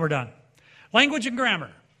 And then we're done. Language and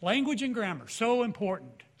grammar. Language and grammar. So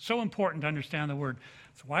important. So important to understand the word.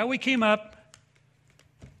 That's why we came up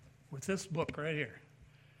with this book right here.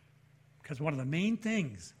 Because one of the main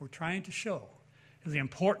things we're trying to show is the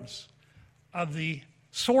importance of the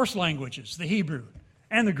source languages, the Hebrew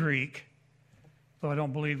and the Greek. Though I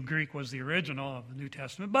don't believe Greek was the original of the New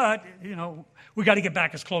Testament. But, we got to get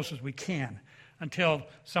back as close as we can until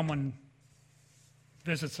someone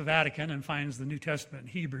visits the Vatican and finds the New Testament in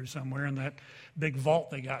Hebrew somewhere in that big vault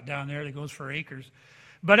they got down there that goes for acres.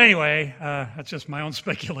 But anyway, that's just my own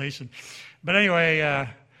speculation. But anyway,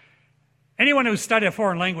 anyone who's studied a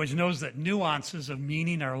foreign language knows that nuances of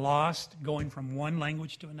meaning are lost going from one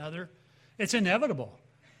language to another. It's inevitable.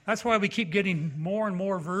 That's why we keep getting more and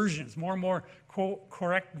more versions, more and more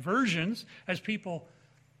correct versions. As people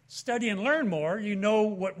study and learn more, you know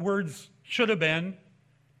what words should have been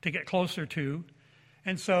to get closer to.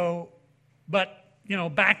 And so, but,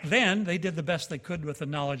 back then, they did the best they could with the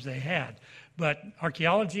knowledge they had. But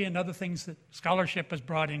archaeology and other things that scholarship has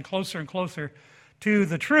brought in closer and closer to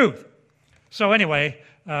the truth. So anyway,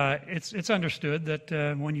 it's understood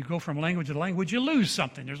that when you go from language to language, you lose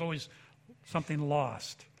something. There's always something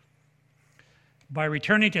lost. By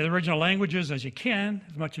returning to the original languages as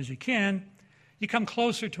much as you can, you come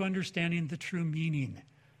closer to understanding the true meaning.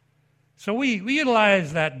 So we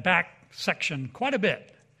utilize that back section quite a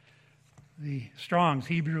bit, the Strong's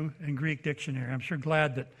Hebrew and Greek dictionary. I'm sure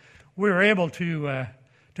glad that we were able to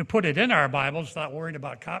put it in our Bibles without worrying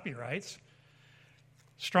about copyrights.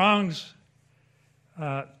 Strong's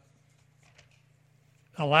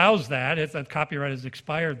allows that if the copyright is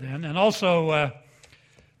expired then, and also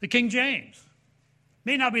the King James.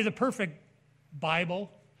 May not be the perfect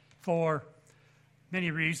Bible for many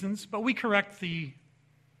reasons, but we correct the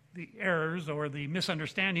errors or the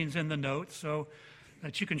misunderstandings in the notes so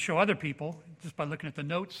that you can show other people just by looking at the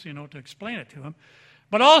notes, to explain it to them.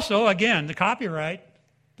 But also, again, the copyright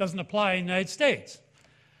doesn't apply in the United States.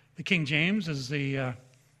 The King James is the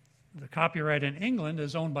copyright in England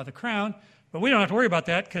is owned by the Crown, but we don't have to worry about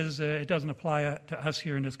that because it doesn't apply to us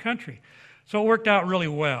here in this country. So it worked out really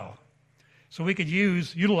well. So we could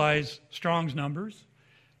utilize Strong's numbers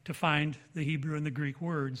to find the Hebrew and the Greek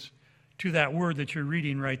words to that word that you're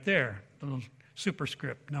reading right there, the little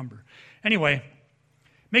superscript number. Anyway,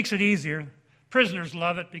 makes it easier. Prisoners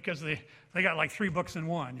love it because they got like 3 books in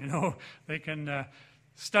one, They can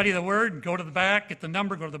study the word, go to the back, get the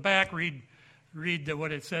number, go to the back, read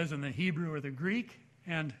what it says in the Hebrew or the Greek,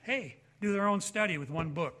 and, hey, do their own study with one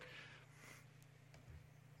book.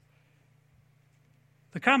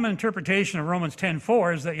 The common interpretation of Romans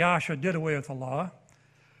 10:4 is that Yahshua did away with the law.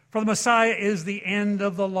 For the Messiah is the end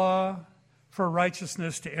of the law for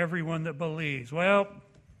righteousness to everyone that believes. Well,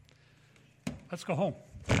 let's go home.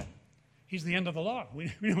 He's the end of the law.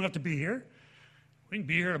 We don't have to be here. We can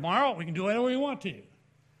be here tomorrow. We can do whatever we want to.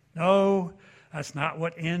 No, that's not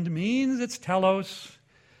what end means. It's telos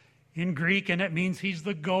in Greek, and it means he's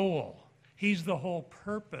the goal. He's the whole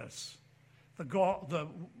purpose. The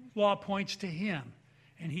law points to him,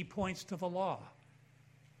 and he points to the law.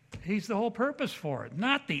 He's the whole purpose for it,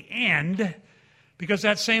 not the end, because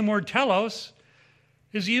that same word telos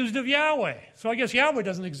is used of Yahweh. So I guess Yahweh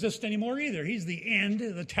doesn't exist anymore either. He's the end,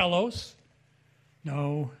 the telos.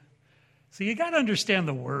 No. So you got to understand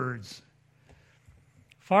the words.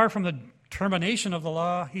 Far from the termination of the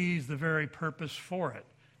law, he's the very purpose for it.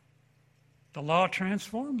 The law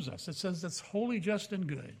transforms us. It says it's holy, just, and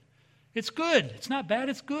good. It's good. It's not bad,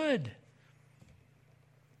 it's good.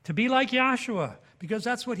 To be like Yahshua, because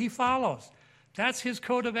that's what he follows. That's his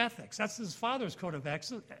code of ethics. That's his Father's code of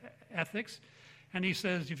ethics. And he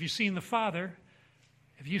says, if you've seen the Father,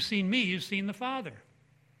 if you've seen me, you've seen the Father.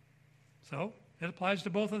 So it applies to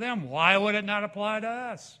both of them. Why would it not apply to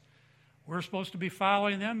us? We're supposed to be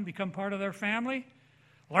following them, become part of their family.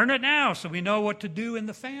 Learn it now so we know what to do in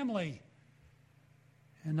the family.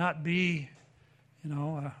 And not be,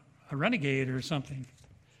 a renegade or something.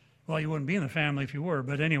 Well, you wouldn't be in the family if you were,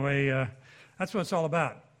 but anyway, that's what it's all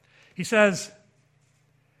about. He says,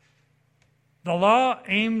 the law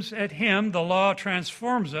aims at him, the law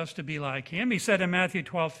transforms us to be like him. He said in Matthew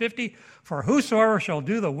 12:50, for whosoever shall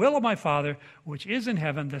do the will of my Father, which is in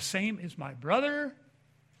heaven, the same is my brother.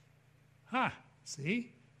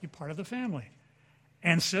 See? You're part of the family.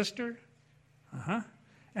 And sister.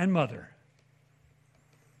 And mother.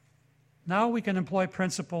 Now we can employ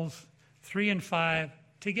principles 3 and 5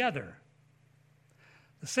 together.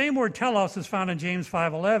 The same word telos is found in James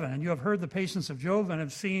 5:11, and you have heard the patience of Job and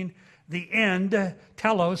have seen the end,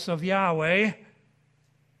 telos, of Yahweh.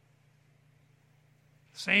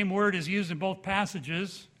 Same word is used in both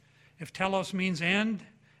passages. If telos means end,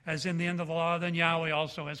 as in the end of the law, then Yahweh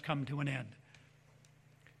also has come to an end.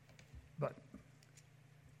 But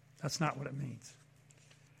that's not what it means.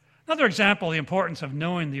 Another example of the importance of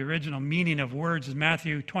knowing the original meaning of words is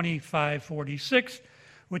Matthew 25:46,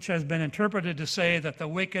 which has been interpreted to say that the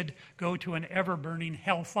wicked go to an ever-burning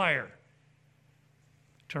hellfire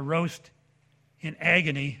to roast in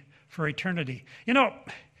agony for eternity.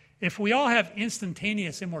 If we all have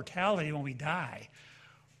instantaneous immortality when we die,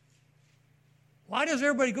 Why does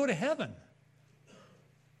everybody go to heaven?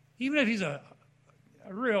 Even if he's a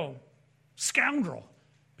real scoundrel,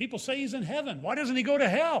 people say he's in heaven. Why doesn't he go to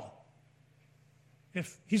hell?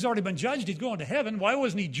 If he's already been judged, he's going to heaven. Why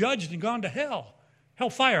wasn't he judged and gone to hell?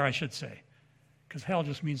 Hellfire, I should say, because hell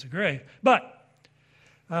just means the grave. But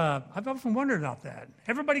I've often wondered about that.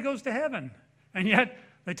 Everybody goes to heaven, and yet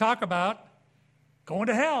they talk about going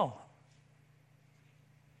to hell.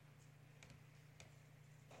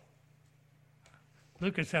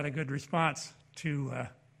 Lucas had a good response to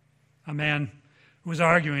a man who was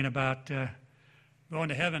arguing about going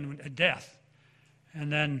to heaven at death.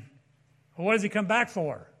 And then, well, what does he come back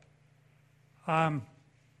for? And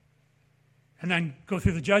then go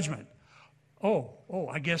through the judgment.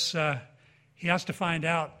 I guess he has to find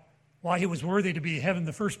out why he was worthy to be in heaven in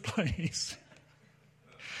the first place.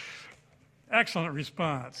 Excellent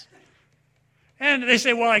response. And they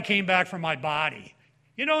say, well, I came back for my body.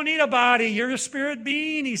 You don't need a body. You're a spirit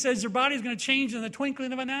being. He says your body's going to change in the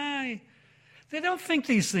twinkling of an eye. They don't think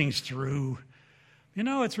these things through. You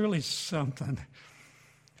know, it's really something.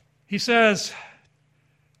 He says,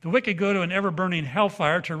 the wicked go to an ever-burning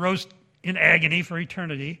hellfire to roast in agony for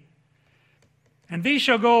eternity. And these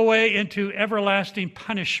shall go away into everlasting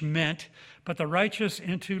punishment, but the righteous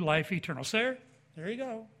into life eternal. Sir, there you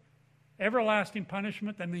go. Everlasting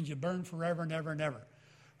punishment, that means you burn forever and ever and ever.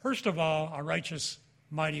 First of all, a righteous,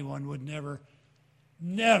 mighty one would never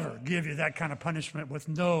give you that kind of punishment with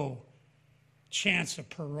no chance of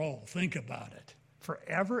parole. Think about it.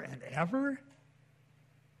 Forever and ever?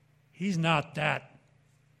 He's not that.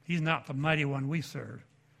 He's not the mighty one we serve.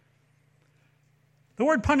 The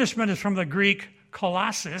word punishment is from the Greek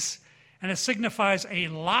kolossus, and it signifies a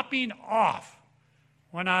lopping off.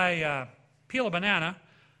 When I peel a banana,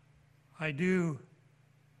 I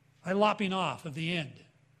lopping off at the end.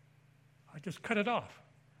 I just cut it off.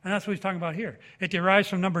 And that's what he's talking about here. It derives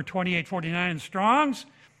from number 2849 in Strong's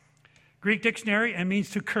Greek dictionary and means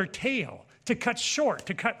to curtail, to cut short,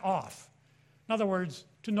 to cut off. In other words,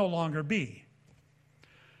 to no longer be.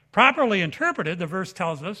 Properly interpreted, the verse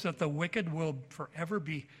tells us that the wicked will forever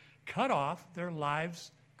be cut off, their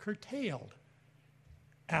lives curtailed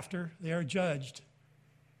after they are judged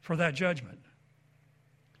for that judgment.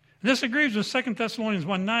 This agrees with 2 Thessalonians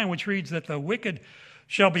 1:9, which reads that the wicked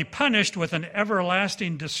shall be punished with an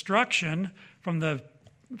everlasting destruction from the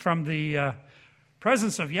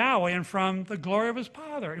presence of Yahweh and from the glory of his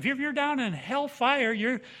Father. If you're down in hellfire,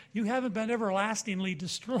 you haven't been everlastingly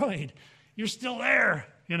destroyed. You're still there,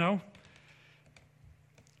 you know.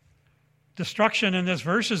 Destruction in this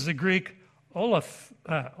verse is the Greek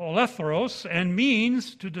olethros and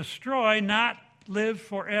means to destroy, not live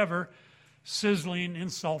forever, sizzling in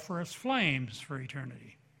sulfurous flames for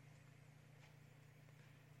eternity.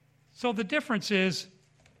 So the difference is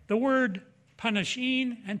the word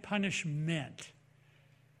punishing and punishment.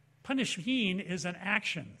 Punishing is an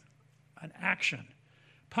action.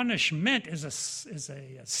 Punishment is a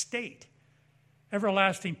state.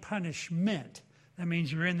 Everlasting punishment. That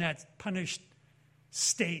means you're in that punished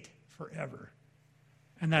state forever.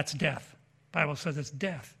 And that's death. The Bible says it's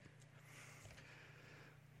death.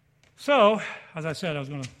 So, as I said, I was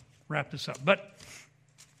going to wrap this up. But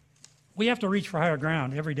we have to reach for higher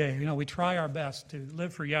ground every day. You know, we try our best to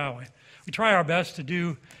live for Yahweh. We try our best to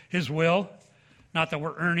do his will. Not that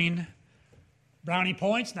we're earning brownie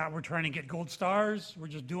points, not we're trying to get gold stars. We're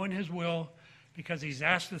just doing his will because he's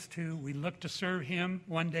asked us to. We look to serve him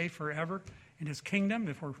one day forever in his kingdom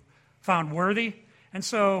if we're found worthy. And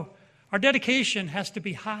so our dedication has to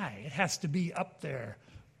be high. It has to be up there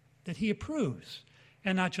that he approves.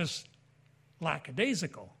 And not just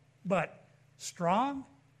lackadaisical, but strong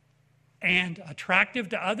and attractive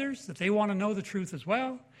to others, that they want to know the truth as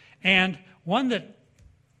well, and one that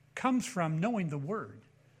comes from knowing the Word,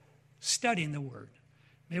 studying the Word.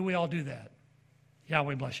 May we all do that.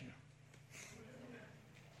 Yahweh bless you.